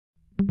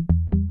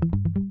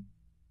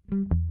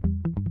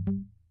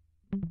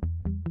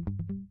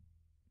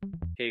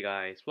Hey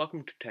guys,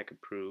 welcome to Tech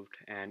Approved,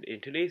 and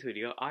in today's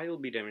video I will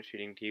be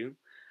demonstrating to you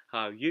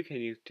how you can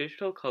use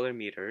Digital Color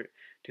Meter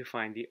to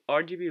find the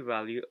RGB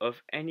value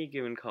of any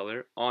given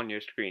color on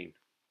your screen.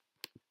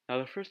 Now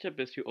the first step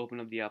is to open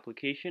up the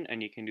application,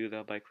 and you can do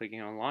that by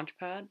clicking on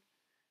Launchpad,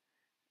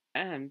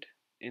 and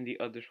in the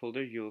other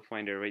folder you will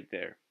find it right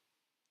there.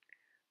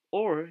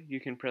 Or you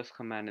can press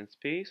Command and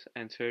Space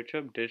and search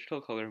up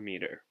Digital Color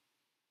Meter.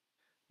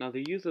 Now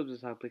the use of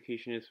this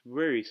application is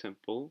very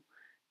simple,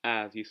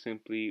 as you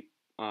simply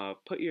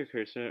put your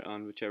cursor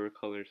on whichever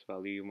color's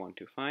value you want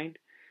to find.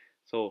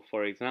 So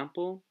for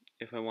example,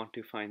 if I want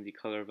to find the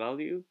color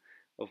value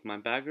of my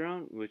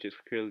background, which is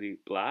clearly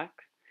black,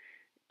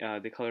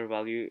 the color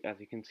value, as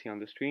you can see on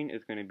the screen,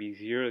 is going to be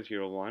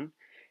 001,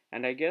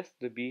 and I guess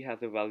the B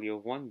has a value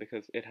of 1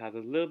 because it has a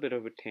little bit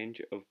of a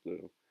tinge of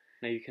blue.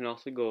 Now you can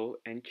also go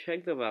and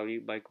check the value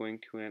by going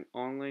to an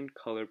online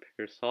color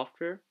picker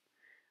software.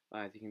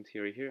 As you can see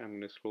right here, I'm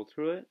going to scroll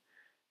through it,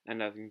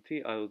 and as you can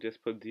see, I will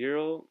just put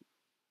 0,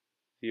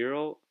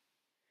 0,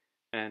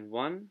 and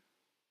 1,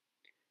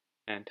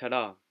 and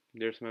ta-da,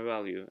 there's my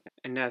value.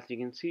 And as you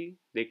can see,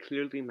 they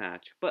clearly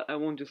match. But I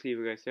won't just leave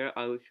you guys there.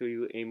 I will show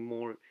you a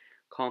more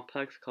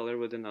complex color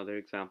with another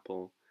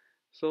example.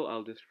 So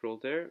I'll just scroll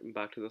there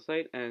back to the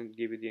site and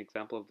give you the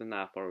example of the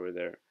nap over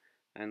there.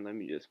 And let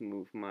me just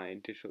move my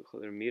Digital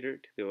Color Meter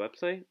to the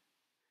website.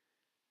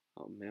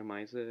 I'll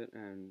minimize it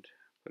and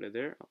put it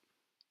there.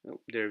 Oh,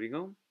 there we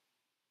go.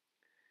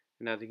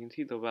 And as you can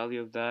see, the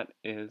value of that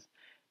is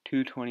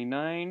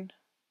 229,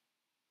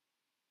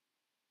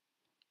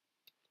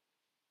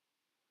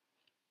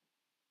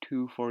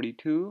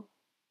 242,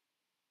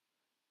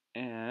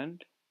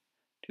 and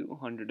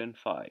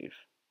 205.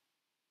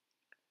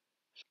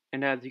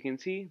 And as you can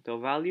see, the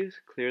values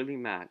clearly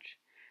match.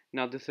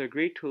 Now this is a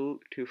great tool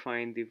to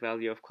find the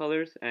value of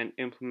colors and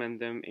implement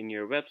them in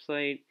your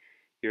website,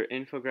 your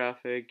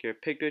infographic, your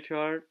picture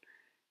chart,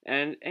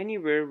 and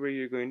anywhere where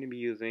you're going to be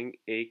using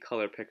a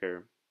color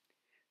picker.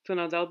 So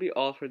now that'll be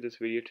all for this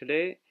video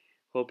today.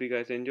 Hope you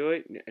guys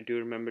enjoyed. Do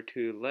remember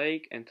to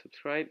like and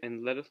subscribe,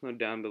 and let us know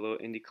down below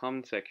in the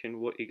comment section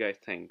what you guys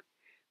think.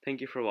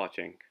 Thank you for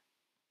watching.